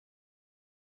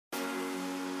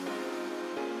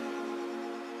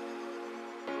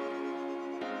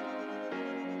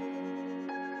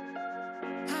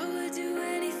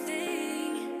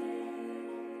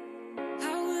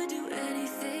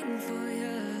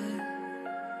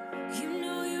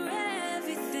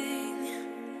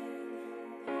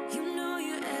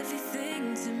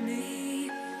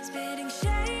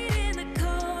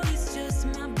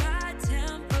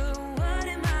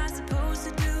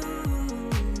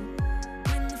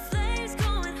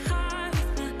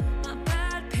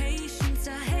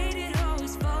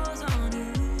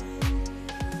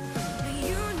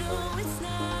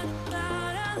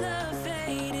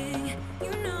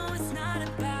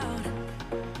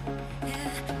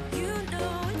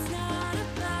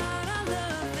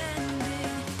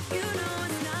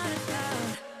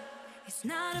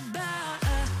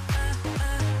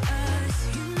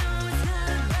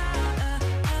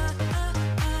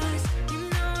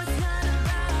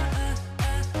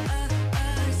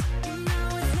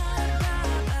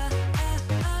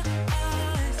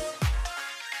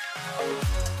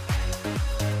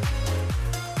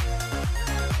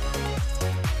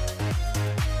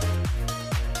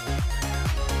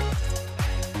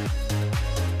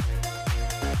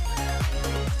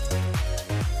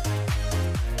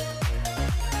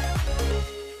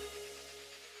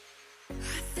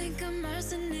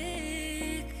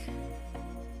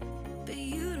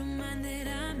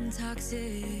and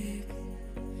toxic.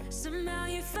 Somehow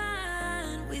you're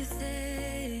fine with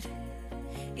it,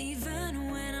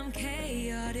 even when I'm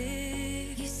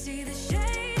chaotic. You see the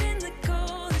shade in the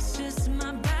cold, it's just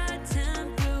my bad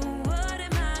temper. What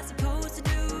am I supposed to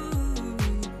do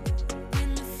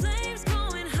when the flames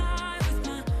going high with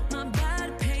my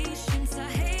bad patience? I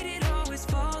hate it always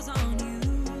falls on you.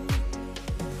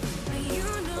 But you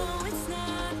know it's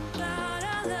not about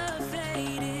our love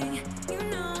fading. You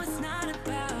know it's not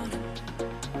about,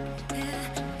 yeah.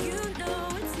 You know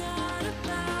it's not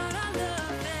about our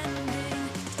love ending.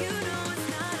 You know it's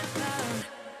not about,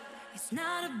 it's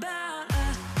not about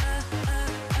us.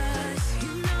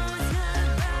 You know it's not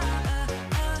about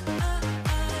us.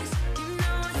 You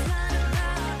know it's not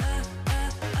about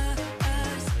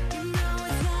us. You know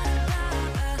it's not about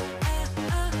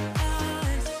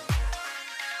us.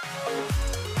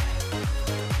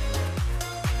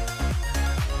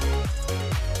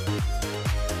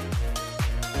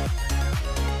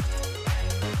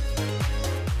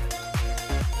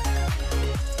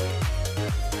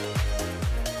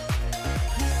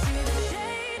 You see the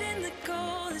shade in the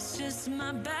cold, it's just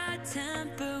my bad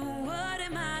temper. What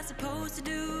am I supposed to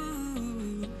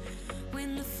do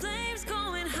when the flames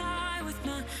going high with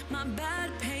my bad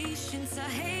patience? I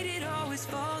hate it always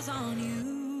falls on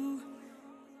you.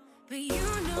 But you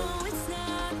know it's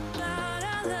not about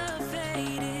our love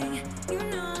fading. You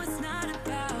know it's not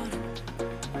about,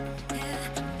 yeah.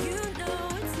 You know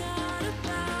it's not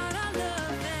about our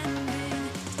love ending.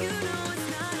 You know it's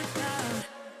not about,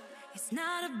 it's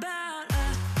not about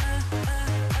us.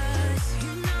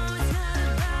 You know it's not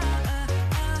about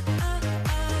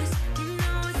us. You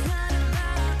know it's not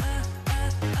about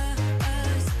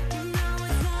us. You know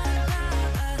it's not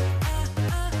about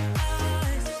us.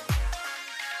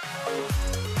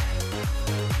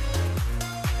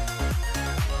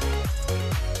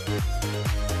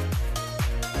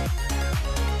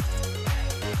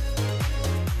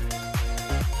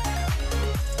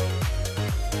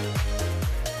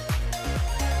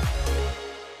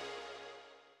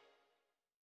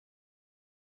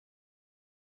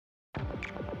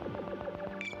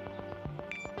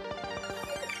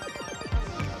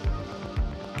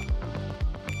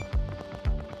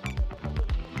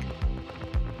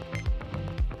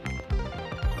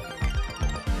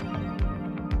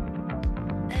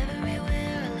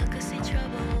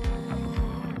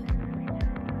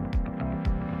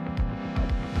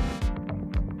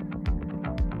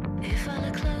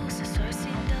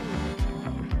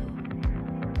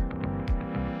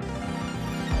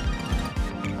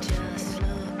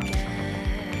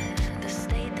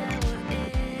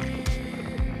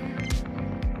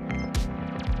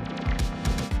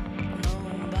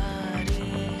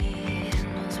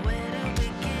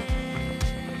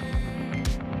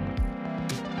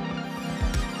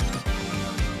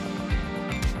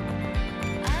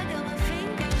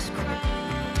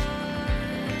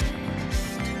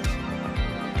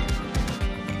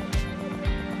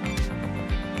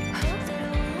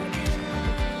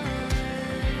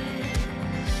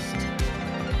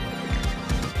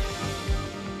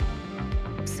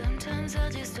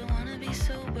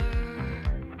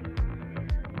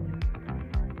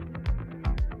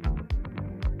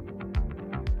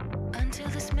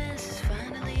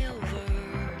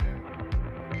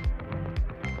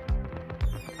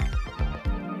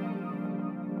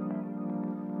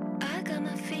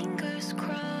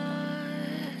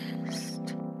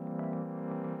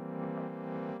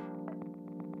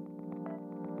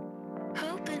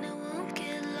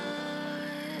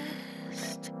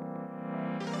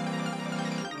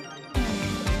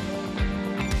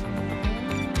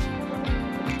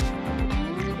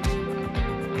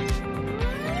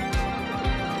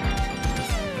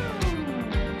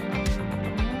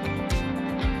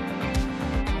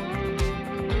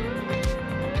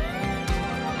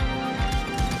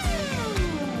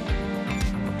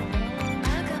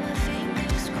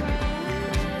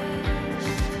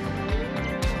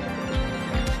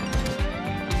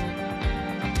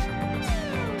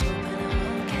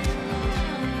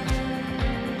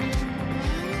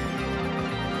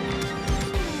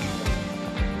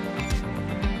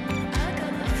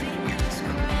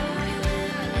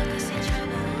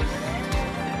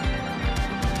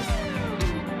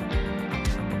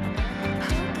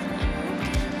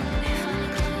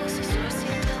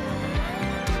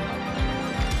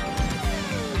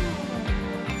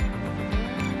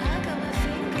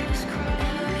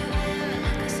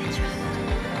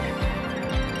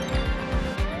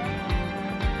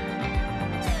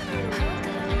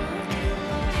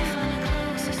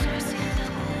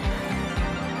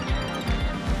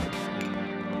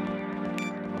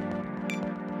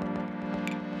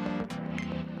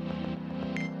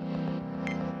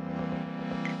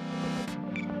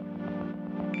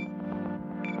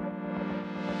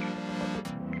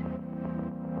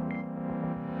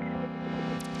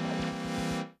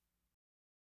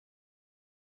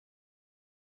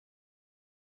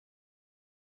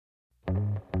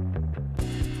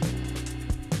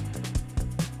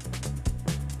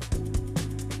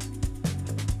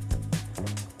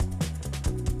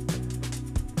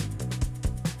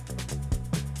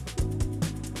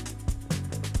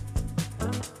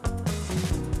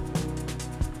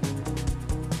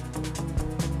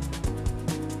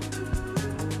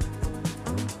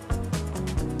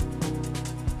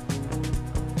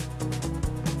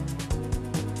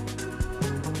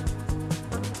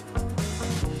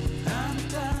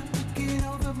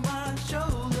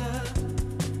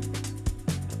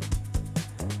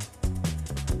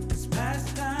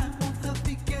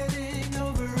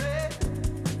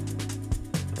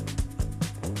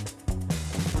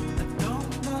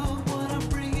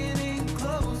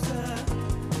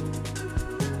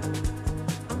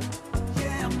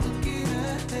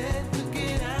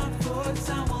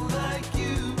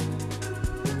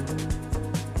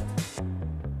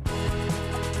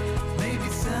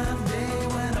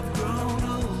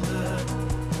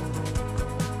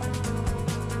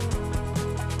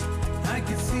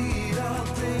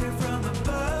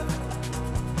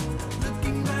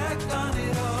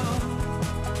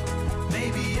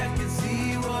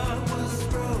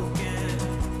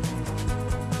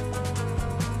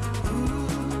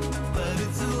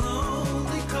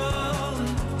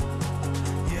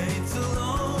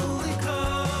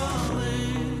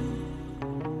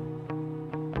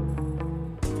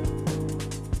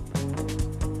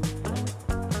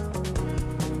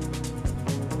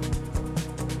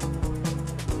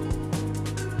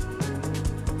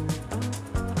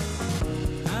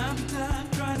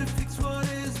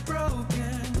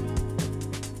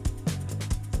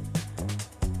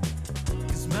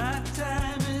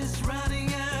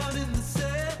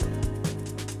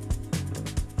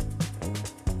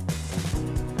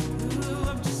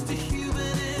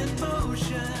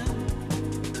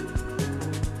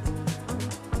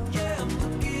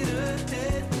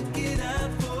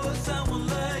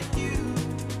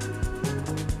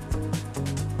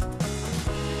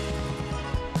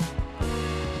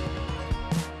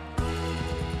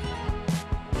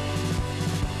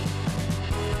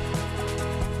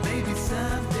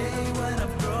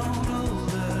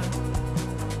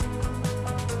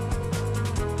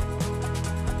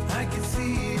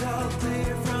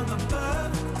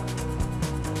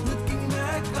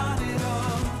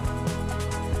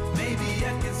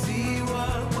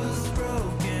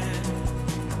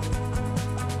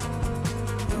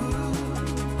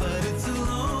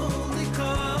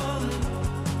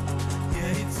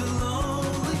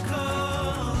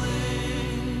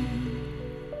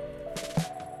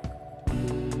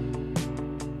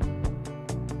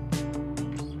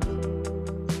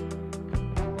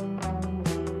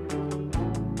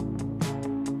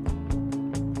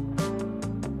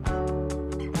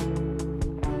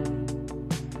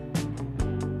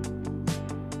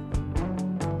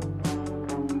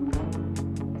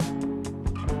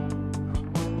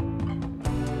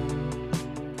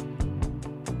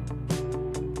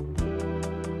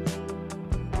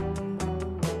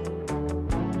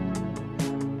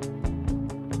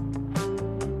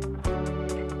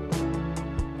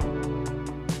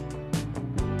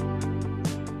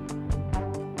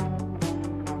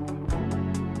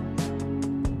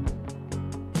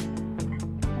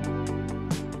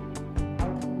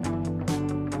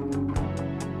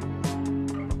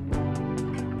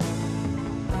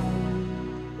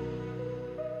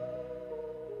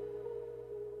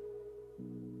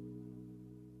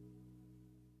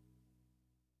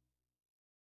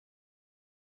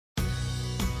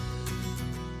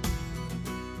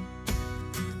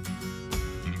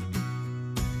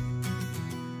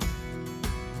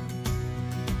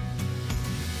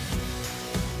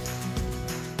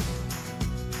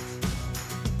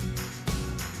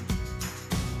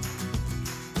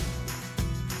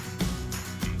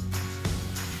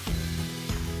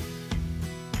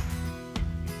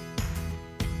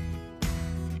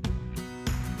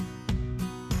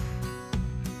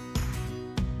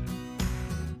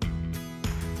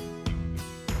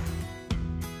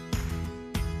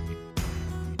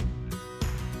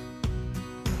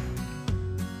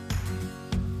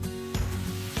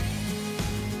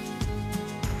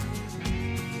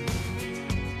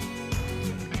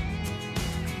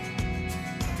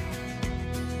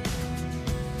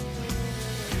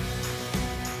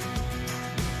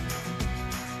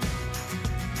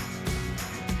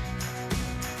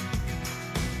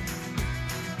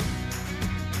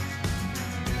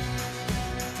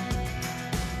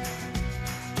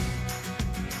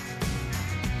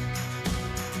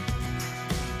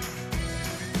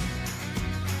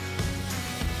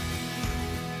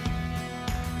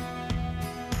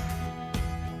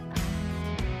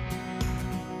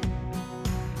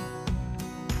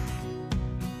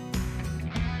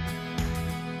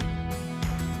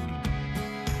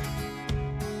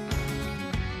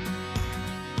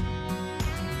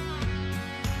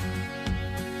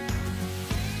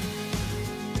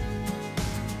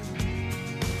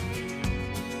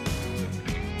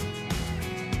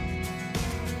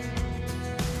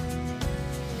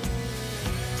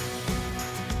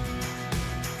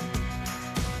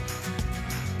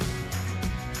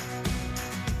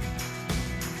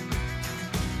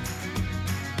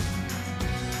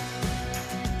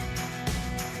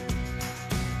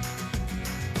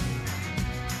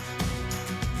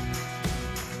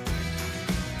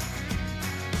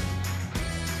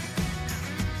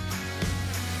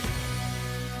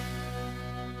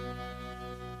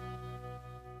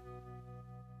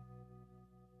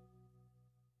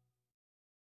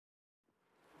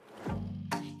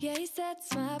 Yeah, he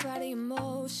sets my body in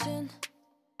motion.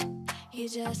 He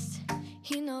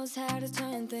knows how to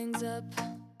turn things up.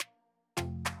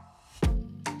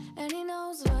 And he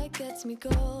knows what gets me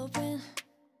going.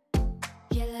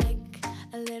 Yeah, like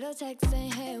a little text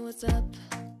saying, hey, what's up?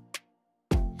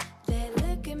 They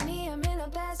look at me, I'm in a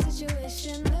bad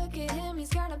situation. Look at him, he's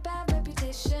got a bad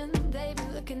reputation. They be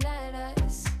looking at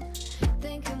us,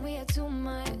 thinking we are too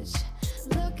much.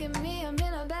 Look at me, I'm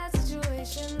in a bad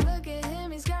situation. Look at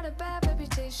him, he's got a bad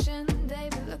reputation. They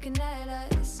be looking at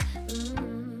us.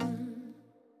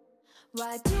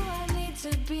 Why do I need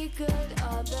to be good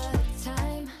all the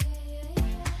time?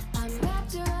 I'm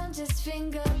wrapped around his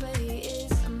finger, but he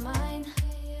is mine.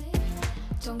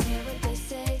 Don't care what they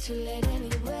say, too late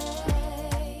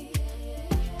anyway.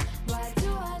 Why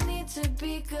do I need to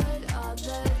be good all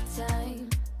the time?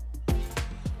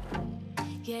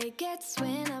 Yeah, he gets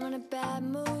when I'm in a bad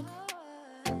mood.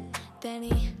 Then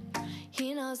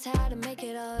he knows how to make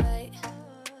it alright.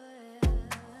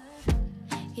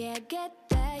 Yeah, I get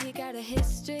that he got a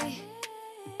history,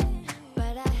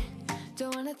 but I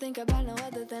don't wanna think about no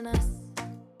other than us.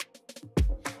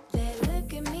 They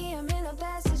look at me, I'm in a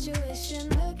bad situation.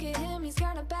 Look at him, he's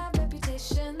got a bad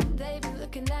reputation. They be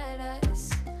looking at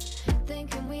us,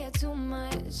 thinking we are too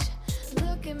much.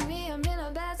 Look at me, I'm in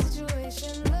a bad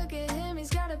situation. Look at him, he's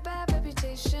got a bad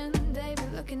reputation. They be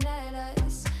looking at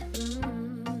us.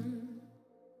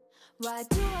 Why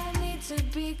do I need to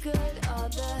be good all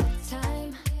the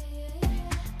time?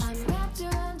 I'm wrapped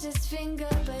around his finger,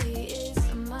 but he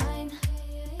is mine.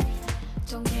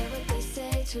 Don't care what they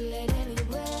say, too late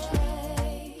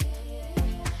anyway.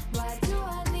 Why do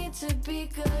I need to be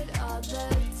good all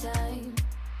the time?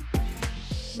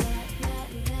 Nah, nah,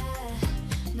 nah,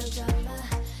 no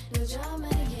drama,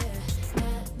 yeah.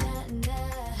 Nah, nah,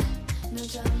 nah, no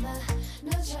drama,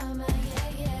 yeah,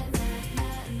 yeah. Nah,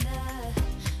 nah, nah,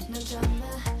 no drama,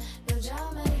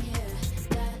 yeah.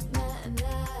 Nah, nah,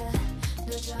 nah,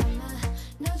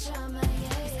 no drama,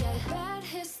 yeah. He's got a bad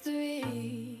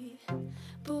history,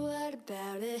 but what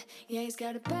about it? Yeah, he's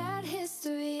got a bad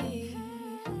history,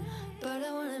 but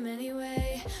I want him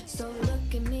anyway. So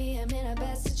look at me, I'm in a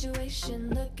bad situation.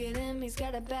 Look at him, he's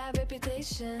got a bad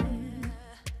reputation,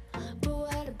 but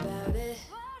what about it?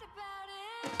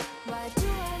 Why do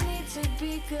I need to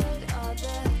be good all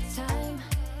the time?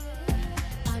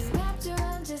 I'm wrapped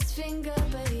around his finger,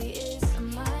 but he is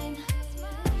mine.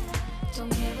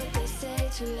 Don't care what they say,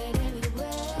 too late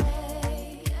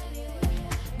anyway.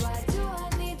 Why do I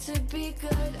need to be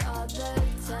good all the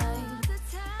time?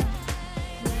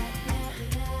 Nah, nah,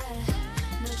 nah,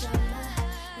 no drama,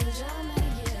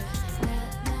 yeah. Nah,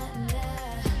 nah,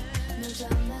 nah, no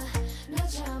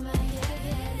drama,